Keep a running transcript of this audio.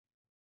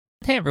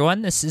Hey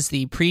everyone, this is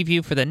the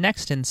preview for the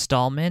next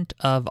installment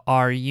of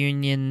our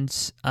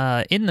Unions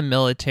in the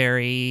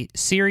Military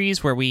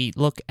series, where we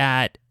look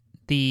at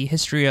the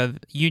history of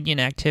Union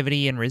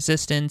activity and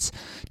resistance,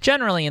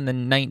 generally in the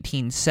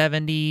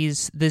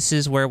 1970s. This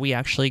is where we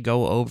actually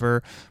go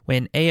over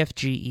when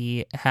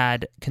AFGE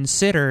had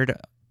considered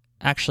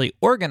actually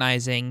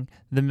organizing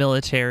the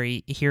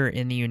military here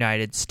in the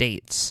United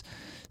States.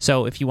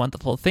 So if you want the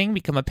full thing,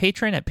 become a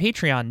patron at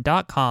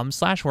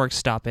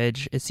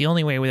patreon.com/workstoppage. It's the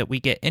only way that we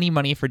get any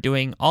money for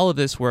doing all of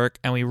this work,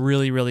 and we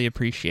really, really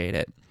appreciate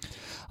it.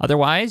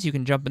 Otherwise, you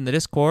can jump in the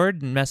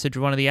Discord and message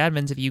one of the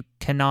admins if you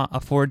cannot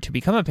afford to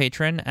become a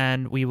patron,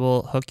 and we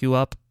will hook you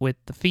up with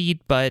the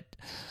feed. But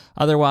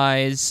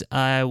otherwise,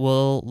 I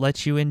will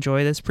let you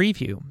enjoy this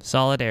preview.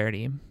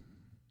 Solidarity.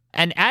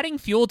 And adding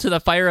fuel to the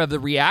fire of the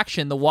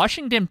reaction, the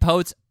Washington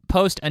Post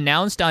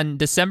announced on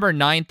December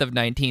 9th of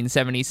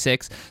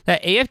 1976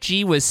 that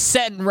AFG was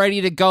set and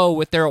ready to go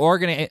with their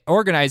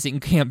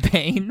organizing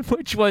campaign,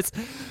 which was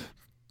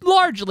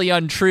largely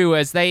untrue,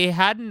 as they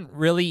hadn't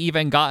really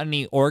even gotten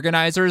any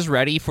organizers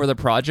ready for the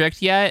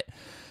project yet.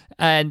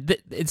 And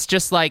it's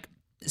just like,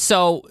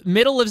 so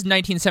middle of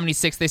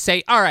 1976, they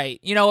say, all right,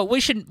 you know,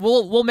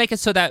 we'll make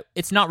it so that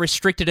it's not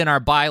restricted in our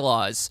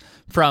bylaws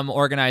from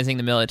organizing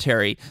the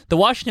military. The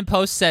Washington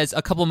Post says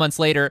a couple months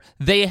later,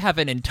 they have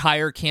an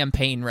entire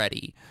campaign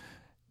ready.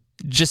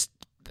 Just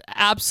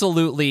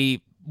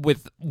absolutely,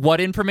 with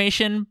what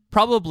information?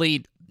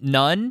 Probably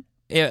none.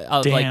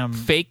 Like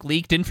fake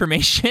leaked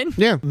information.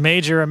 Yeah.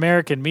 Major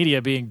American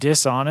media being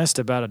dishonest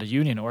about a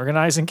union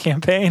organizing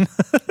campaigin.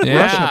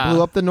 Yeah. Russia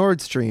blew up the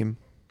Nord Stream.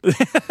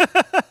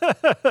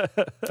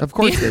 Of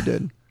course they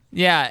did.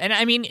 Yeah, and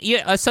I mean,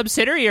 a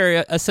subsidiary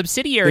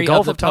the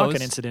Gulf of of Tonkin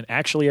Post incident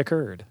actually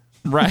occurred.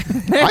 Right.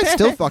 I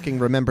still fucking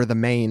remember the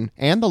Maine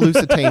and the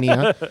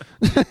Lusitania.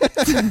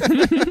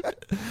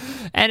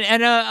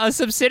 And a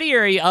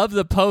subsidiary of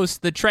the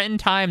Post, the Trenton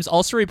Times,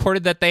 also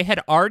reported that they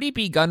had already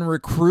begun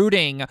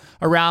recruiting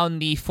around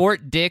the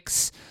Fort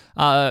Dix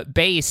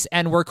base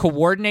and were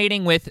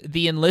coordinating with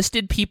the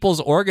Enlisted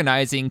People's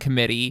Organizing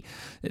Committee,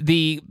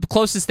 the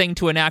closest thing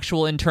to an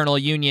actual internal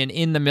union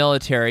in the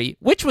military,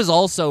 which was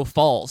also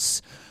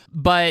false.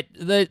 But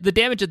the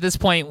damage at this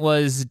point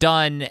was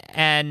done,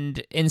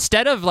 and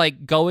instead of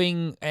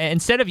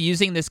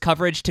using this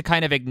coverage to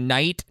kind of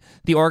ignite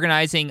the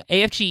organizing,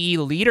 AFGE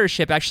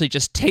leadership actually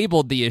just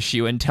tabled the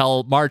issue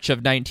until March of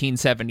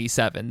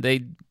 1977.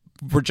 They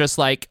were just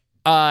like,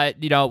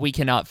 we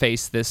cannot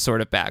face this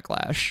sort of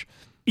backlash.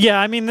 Yeah,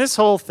 I mean, this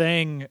whole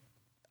thing,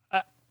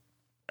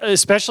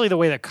 especially the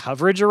way the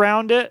coverage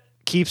around it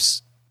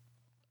keeps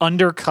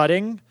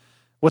undercutting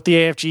what the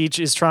AFG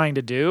is trying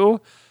to do.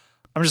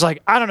 I'm just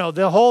like, I don't know.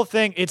 The whole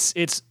thing,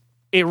 it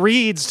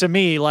reads to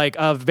me like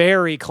a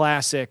very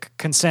classic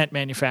consent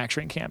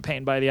manufacturing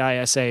campaign by the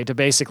ISA to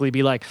basically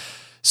be like,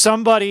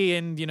 somebody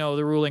in,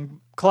 the ruling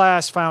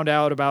class found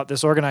out about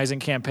this organizing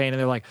campaign, and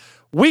they're like,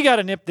 we got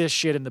to nip this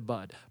shit in the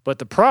bud. But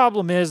the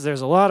problem is there's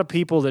a lot of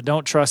people that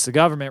don't trust the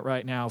government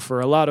right now for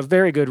a lot of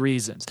very good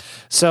reasons.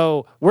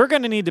 So we're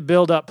going to need to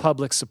build up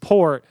public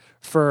support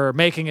for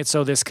making it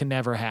so this can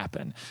never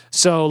happen.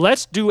 So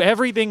let's do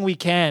everything we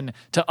can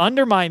to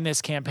undermine this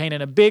campaign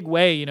in a big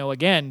way.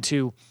 Again,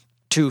 to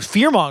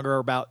fearmonger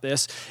about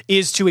this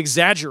is to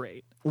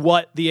exaggerate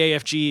what the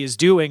AFG is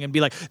doing and be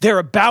like, they're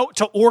about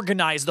to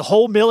organize the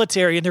whole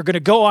military and they're going to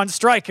go on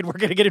strike and we're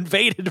going to get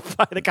invaded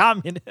by the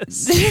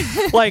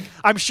communists. Like,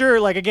 I'm sure,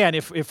 like, again,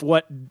 if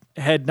what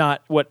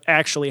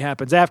actually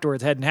happens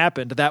afterwards hadn't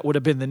happened, that would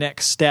have been the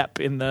next step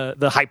in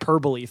the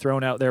hyperbole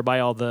thrown out there by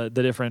all the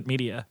different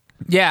media.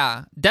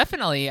 Yeah,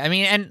 definitely. I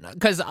mean, and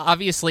because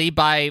obviously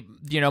by,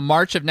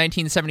 March of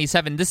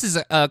 1977, this is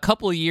a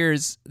couple of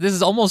years, this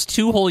is almost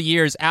 2 whole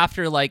years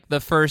after, like, the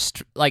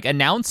first, like,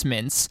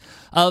 announcements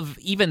of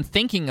even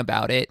thinking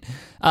about it.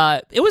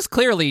 It was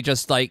clearly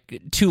just,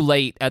 like, too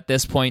late at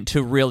this point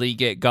to really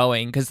get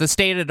going, because the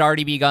state had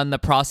already begun the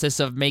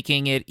process of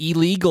making it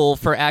illegal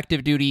for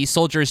active duty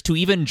soldiers to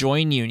even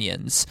join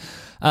unions.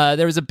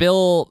 There was a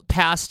bill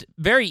passed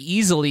very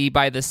easily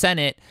by the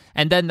Senate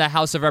and then the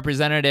House of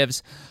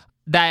Representatives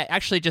that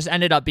actually just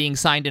ended up being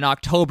signed in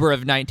October of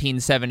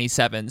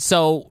 1977.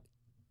 So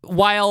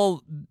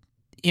while,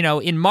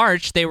 in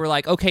March, they were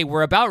like, okay,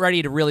 we're about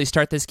ready to really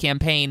start this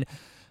campaign,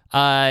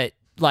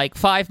 like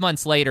 5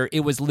 months later, it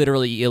was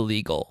literally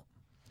illegal.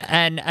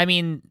 And I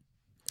mean,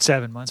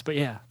 7 months, but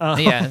yeah.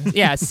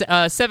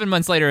 7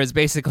 months later is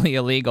basically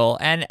illegal.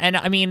 And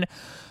I mean,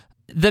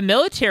 the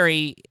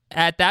military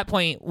at that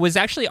point was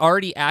actually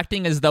already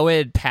acting as though it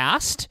had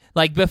passed,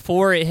 like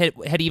before it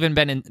had even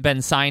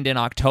been signed in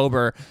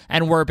October,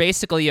 and were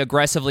basically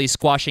aggressively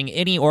squashing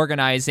any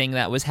organizing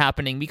that was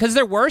happening, because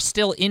there were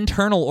still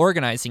internal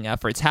organizing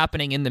efforts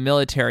happening in the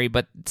military,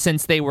 but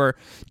since they were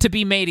to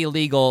be made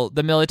illegal,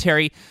 the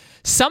military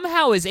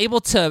somehow is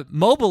able to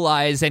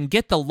mobilize and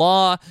get the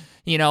law,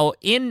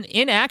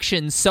 in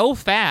action so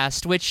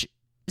fast, which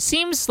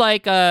seems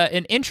like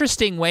an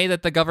interesting way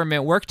that the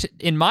government worked,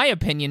 in my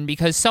opinion,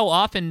 because so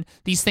often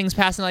these things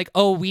pass and like,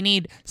 oh, we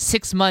need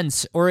 6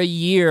 months or a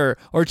year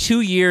or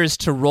 2 years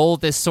to roll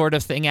this sort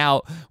of thing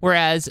out,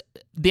 whereas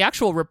the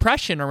actual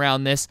repression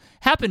around this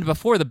happened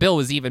before the bill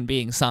was even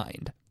being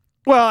signed.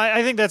 Well,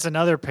 I think that's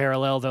another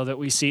parallel, though, that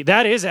we see.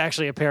 That is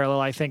actually a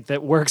parallel, I think,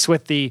 that works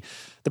with the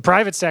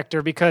private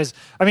sector, because,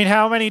 I mean,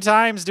 how many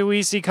times do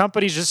we see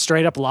companies just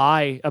straight up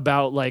lie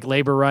about, like,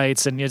 labor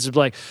rights? And it's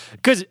like,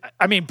 because,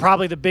 I mean,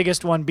 probably the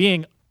biggest one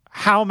being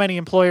how many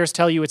employers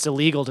tell you it's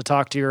illegal to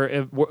talk to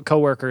your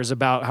coworkers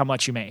about how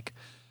much you make.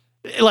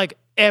 Like,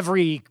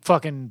 every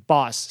fucking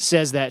boss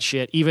says that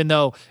shit, even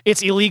though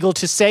it's illegal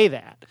to say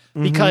that,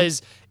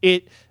 because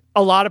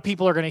a lot of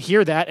people are going to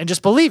hear that and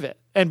just believe it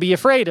and be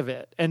afraid of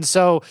it. And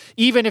so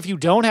even if you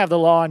don't have the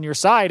law on your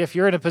side, if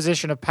you're in a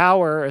position of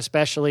power,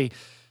 especially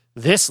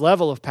this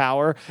level of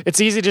power,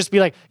 it's easy to just be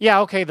like,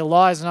 yeah, okay, the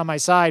law isn't on my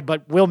side,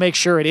 but we'll make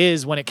sure it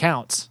is when it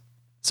counts.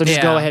 So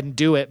just go ahead and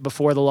do it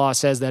before the law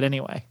says that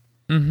anyway.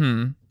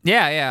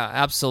 Yeah,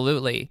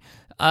 absolutely.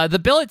 The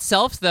bill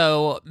itself,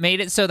 though, made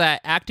it so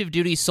that active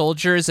duty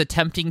soldiers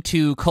attempting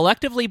to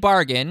collectively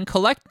bargain,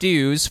 collect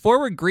dues,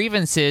 forward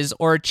grievances,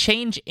 or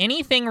change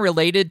anything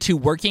related to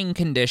working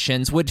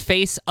conditions would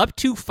face up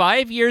to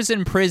 5 years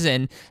in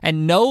prison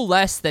and no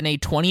less than a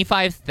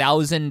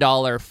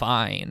 $25,000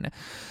 fine.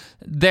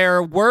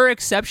 There were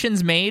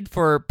exceptions made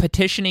for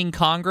petitioning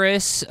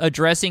Congress,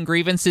 addressing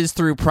grievances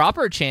through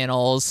proper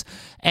channels,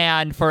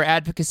 and for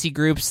advocacy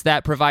groups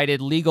that provided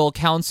legal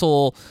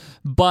counsel,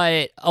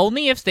 but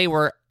only if they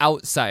were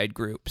outside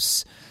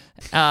groups.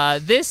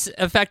 This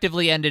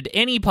effectively ended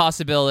any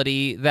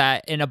possibility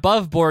that an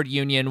above-board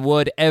union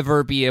would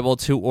ever be able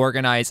to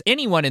organize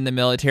anyone in the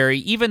military,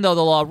 even though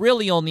the law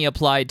really only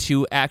applied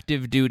to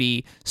active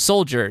duty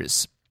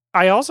soldiers.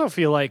 I also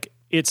feel like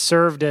it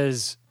served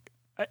as,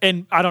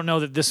 and I don't know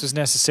that this was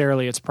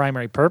necessarily its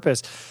primary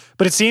purpose,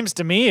 but it seems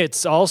to me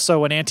it's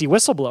also an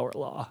anti-whistleblower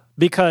law,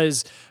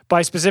 because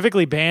by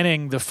specifically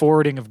banning the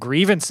forwarding of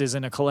grievances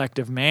in a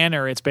collective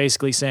manner, it's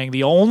basically saying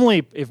the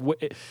only,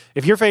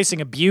 if you're facing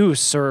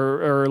abuse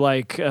or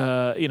like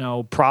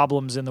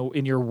problems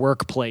in your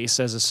workplace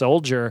as a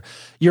soldier,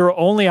 your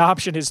only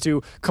option is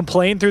to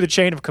complain through the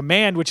chain of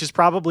command, which is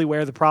probably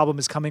where the problem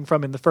is coming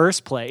from in the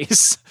first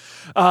place,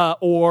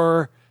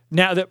 or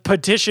now that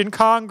petition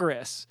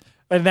Congress.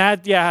 And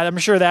that, yeah, I'm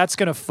sure that's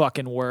going to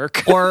fucking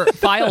work. Or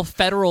file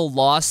federal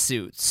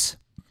lawsuits.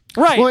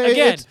 Right, Well,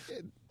 again.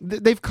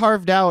 they've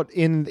carved out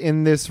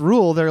in this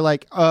rule, they're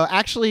like,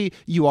 actually,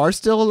 you are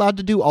still allowed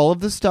to do all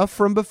of the stuff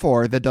from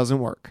before that doesn't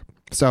work.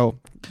 So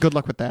good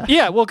luck with that.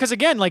 Yeah, well, because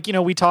again, like,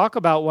 we talk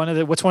about one of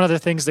the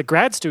things that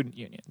grad student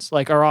unions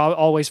like are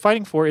always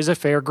fighting for is a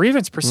fair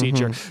grievance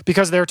procedure,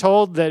 because they're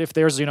told that if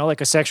there's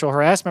like a sexual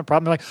harassment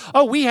problem, they're like,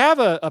 oh, we have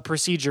a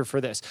procedure for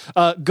this.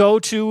 Go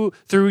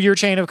through your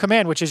chain of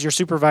command, which is your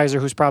supervisor,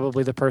 who's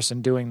probably the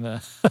person doing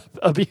the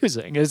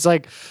abusing. It's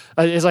like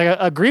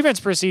a grievance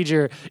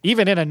procedure,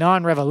 even in a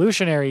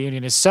non-revolutionary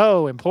union, is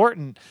so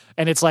important,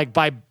 and it's like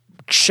by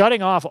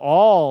shutting off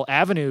all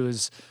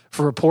avenues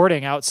for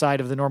reporting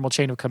outside of the normal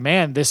chain of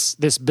command, this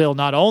bill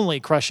not only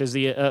crushes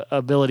the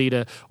ability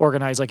to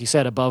organize, like you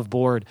said, above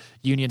board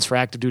unions for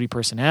active duty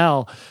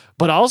personnel,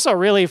 but also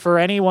really for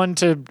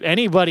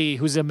anybody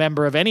who's a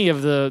member of any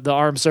of the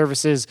armed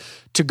services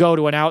to go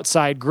to an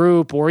outside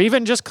group or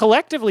even just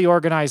collectively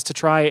organize to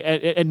try,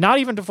 and not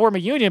even to form a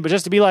union, but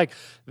just to be like,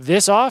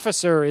 this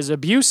officer is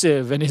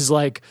abusive and is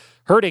like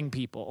hurting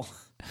people.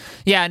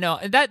 Yeah, no,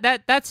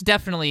 that's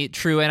definitely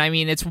true. And I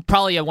mean, it's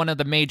probably one of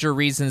the major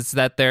reasons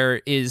that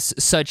there is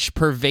such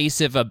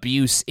pervasive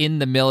abuse in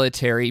the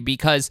military,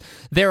 because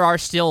there are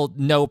still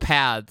no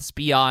paths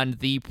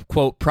beyond the,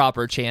 quote,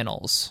 proper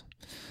channels.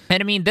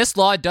 And I mean, this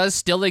law does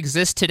still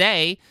exist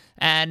today,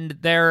 and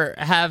there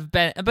have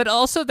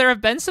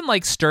been some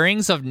like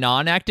stirrings of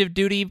non-active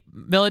duty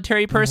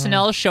military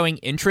personnel showing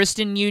interest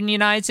in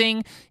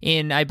unionizing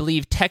in, I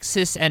believe,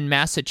 Texas and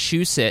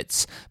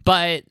Massachusetts,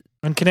 but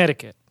In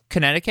Connecticut.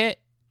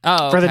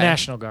 Oh, okay. For the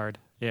National Guard.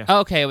 Yeah.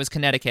 Okay, it was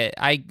Connecticut.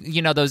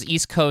 Those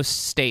East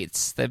Coast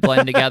states that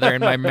blend together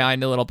in my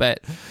mind a little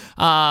bit.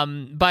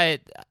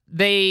 But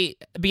they,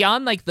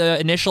 beyond like the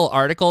initial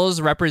articles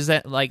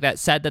represent like that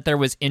said that there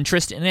was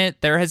interest in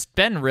it, there has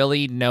been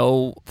really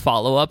no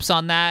follow-ups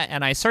on that,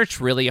 and I searched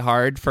really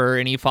hard for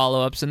any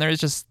follow-ups, and there's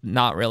just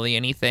not really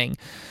anything.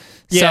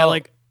 Yeah, so,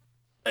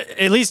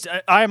 at least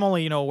I'm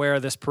only, aware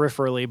of this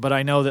peripherally, but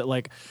I know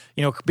that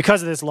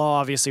because of this law,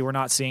 obviously we're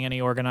not seeing any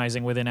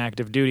organizing within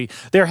active duty.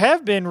 There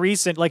have been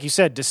recent, like you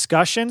said,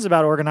 discussions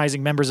about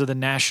organizing members of the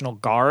National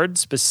Guard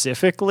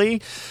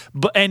specifically.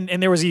 But and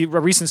there was a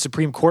recent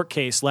Supreme Court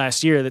case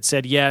last year that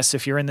said, yes,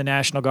 if you're in the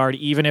National Guard,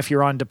 even if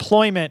you're on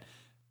deployment,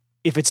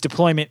 if it's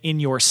deployment in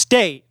your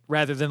state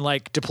rather than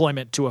like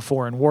deployment to a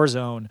foreign war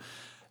zone,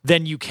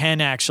 then you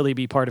can actually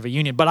be part of a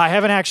union. But I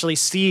haven't actually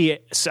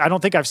I don't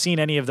think I've seen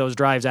any of those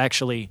drives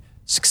actually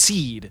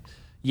succeed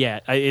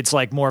yet. It's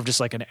like more of just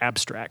like an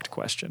abstract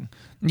question.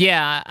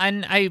 Yeah,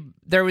 and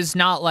there was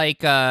not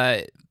like,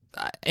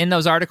 in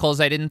those articles,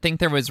 I didn't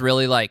think there was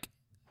really like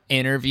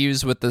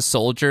interviews with the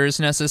soldiers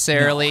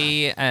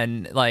necessarily,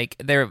 and like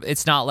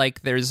it's not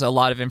like there's a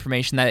lot of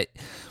information that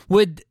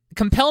would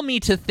compel me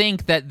to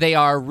think that they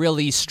are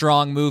really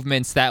strong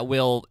movements that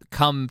will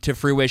come to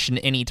fruition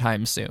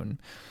anytime soon.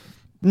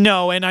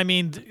 No, and I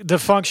mean, the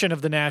function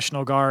of the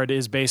National Guard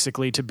is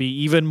basically to be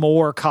even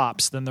more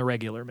cops than the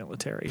regular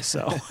military.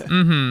 So,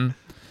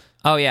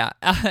 Oh yeah,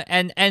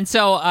 and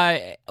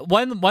so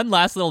one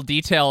last little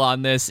detail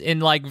on this, in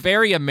like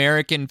very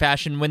American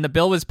fashion, when the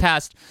bill was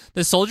passed,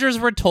 the soldiers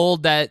were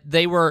told that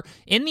they were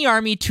in the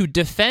army to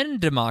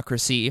defend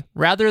democracy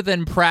rather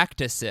than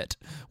practice it,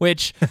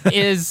 which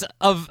is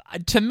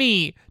to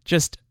me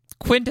just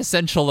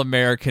quintessential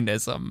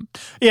Americanism.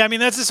 Yeah, I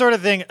mean, that's the sort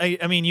of thing.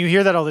 I mean, you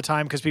hear that all the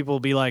time because people will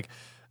be like,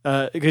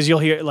 because you'll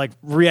hear like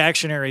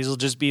reactionaries will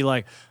just be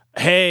like,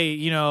 hey,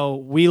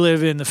 we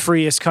live in the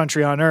freest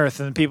country on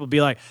earth. And people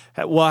be like,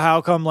 well,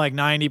 how come like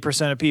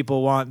 90% of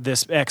people want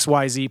this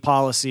XYZ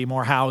policy,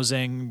 more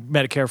housing,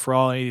 Medicare for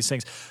all, any of these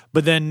things,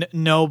 but then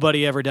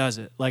nobody ever does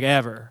it, like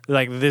ever.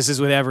 Like this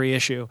is with every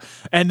issue.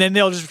 And then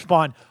they'll just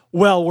respond,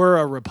 well, we're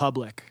a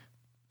republic.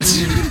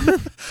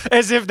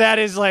 As if that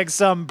is like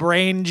some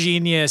brain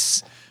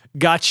genius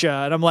gotcha.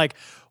 And I'm like,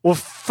 well,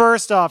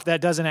 first off,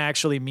 that doesn't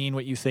actually mean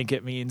what you think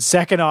it means.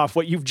 Second off,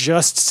 what you've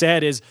just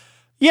said is,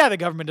 yeah, the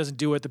government doesn't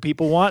do what the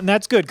people want, and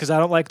that's good because I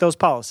don't like those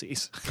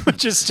policies,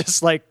 which is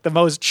just like the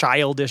most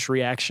childish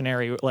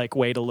reactionary like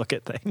way to look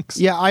at things.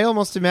 Yeah, I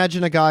almost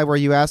imagine a guy where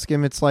you ask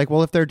him, it's like,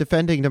 well, if they're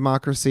defending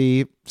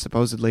democracy,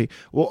 supposedly,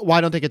 well, why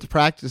don't they get to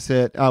practice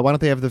it? Why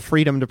don't they have the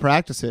freedom to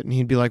practice it? And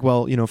he'd be like,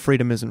 well,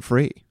 freedom isn't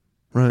free.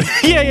 Right.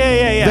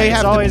 Yeah. They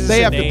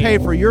have to pay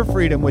for your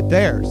freedom with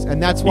theirs,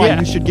 and that's why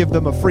you should give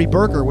them a free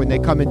burger when they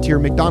come into your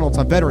McDonald's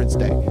on Veterans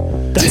Day.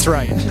 That's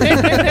right.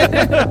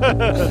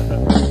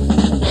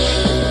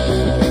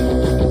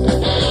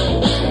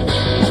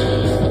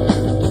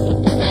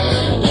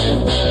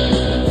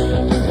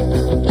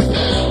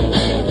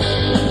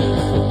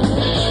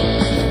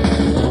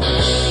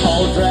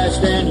 All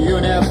dressed in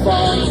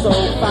uniform, so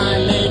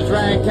fine they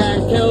drank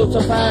and killed to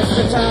pass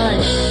the time,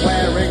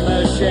 wearing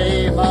the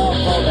shame of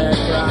all their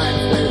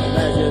crimes with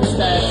measured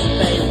steps.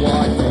 They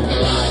walked in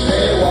line.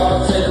 They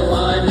walked in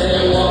line.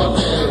 They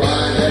walked in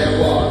line. They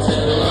walked in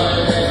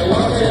line. They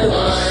walked in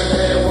line.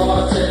 They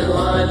walked in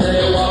line.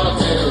 They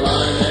walked in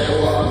line. They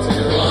walked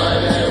in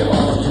line. They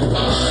walked in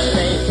line.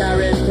 They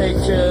carried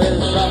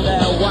pictures of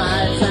their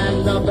wives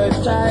and number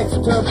tags to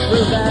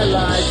prove their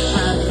lives,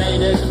 and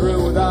made it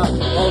through the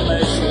whole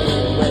machine.